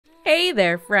Hey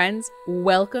there friends,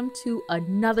 welcome to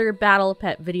another battle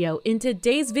pet video. In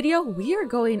today's video, we are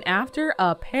going after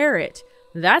a parrot.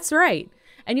 That's right.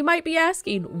 And you might be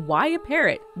asking, why a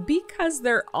parrot? Because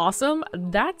they're awesome,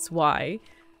 that's why.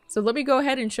 So let me go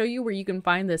ahead and show you where you can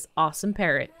find this awesome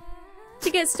parrot. To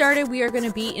get started, we are going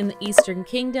to be in the Eastern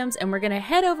Kingdoms and we're going to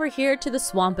head over here to the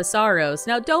Swamp of Sorrows.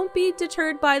 Now don't be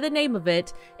deterred by the name of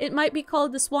it. It might be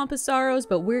called the Swamp of Sorrows,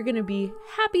 but we're going to be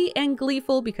happy and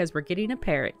gleeful because we're getting a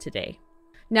parrot today.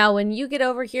 Now when you get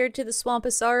over here to the Swamp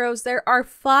of Sorrows, there are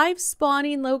 5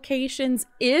 spawning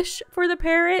locations-ish for the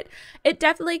parrot. It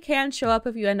definitely can show up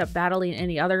if you end up battling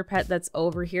any other pet that's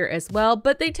over here as well,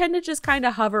 but they tend to just kind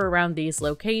of hover around these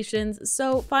locations,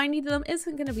 so finding them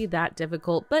isn't going to be that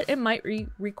difficult, but it might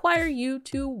require you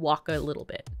to walk a little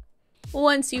bit.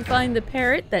 Once you find the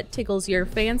parrot that tickles your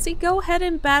fancy, go ahead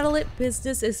and battle it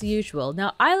business as usual.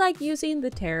 Now, I like using the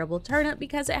terrible turnip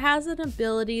because it has an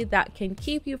ability that can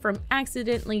keep you from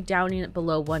accidentally downing it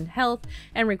below 1 health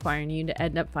and requiring you to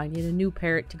end up finding a new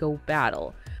parrot to go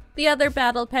battle. The other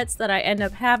battle pets that I end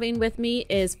up having with me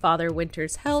is Father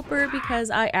Winter's Helper because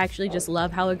I actually just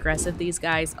love how aggressive these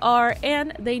guys are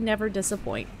and they never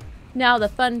disappoint. Now the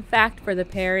fun fact for the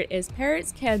parrot is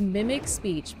parrots can mimic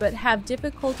speech but have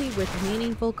difficulty with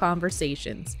meaningful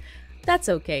conversations. That's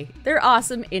okay, they're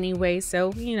awesome anyway,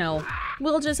 so you know,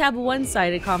 we'll just have a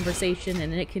one-sided conversation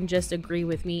and it can just agree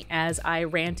with me as I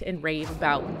rant and rave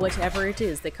about whatever it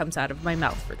is that comes out of my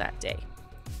mouth for that day.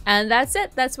 And that's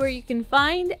it, that's where you can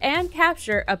find and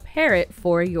capture a parrot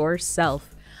for yourself.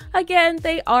 Again,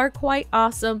 they are quite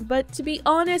awesome, but to be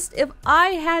honest, if I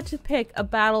had to pick a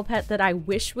battle pet that I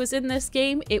wish was in this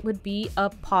game, it would be a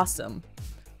possum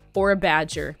or a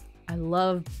badger. I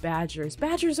love badgers.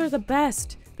 Badgers are the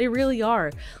best. They really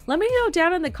are. Let me know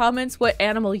down in the comments what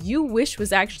animal you wish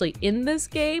was actually in this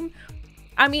game.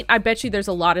 I mean, I bet you there's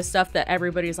a lot of stuff that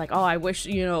everybody's like, oh, I wish,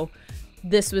 you know,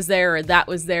 this was there or that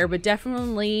was there, but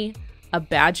definitely a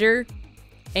badger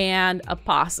and a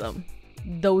possum.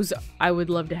 Those, I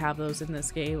would love to have those in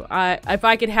this game. If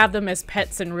I could have them as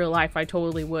pets in real life, I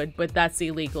totally would, but that's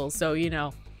illegal, so you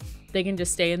know, they can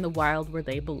just stay in the wild where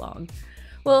they belong.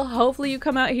 Well, hopefully you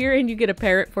come out here and you get a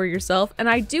parrot for yourself, and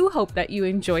I do hope that you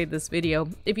enjoyed this video.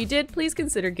 If you did, please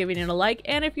consider giving it a like,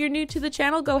 and if you're new to the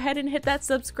channel, go ahead and hit that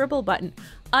subscribe button.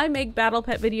 I make battle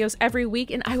pet videos every week,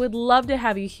 and I would love to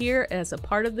have you here as a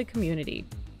part of the community.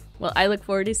 Well, I look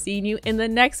forward to seeing you in the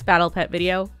next battle pet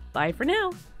video. Bye for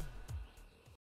now.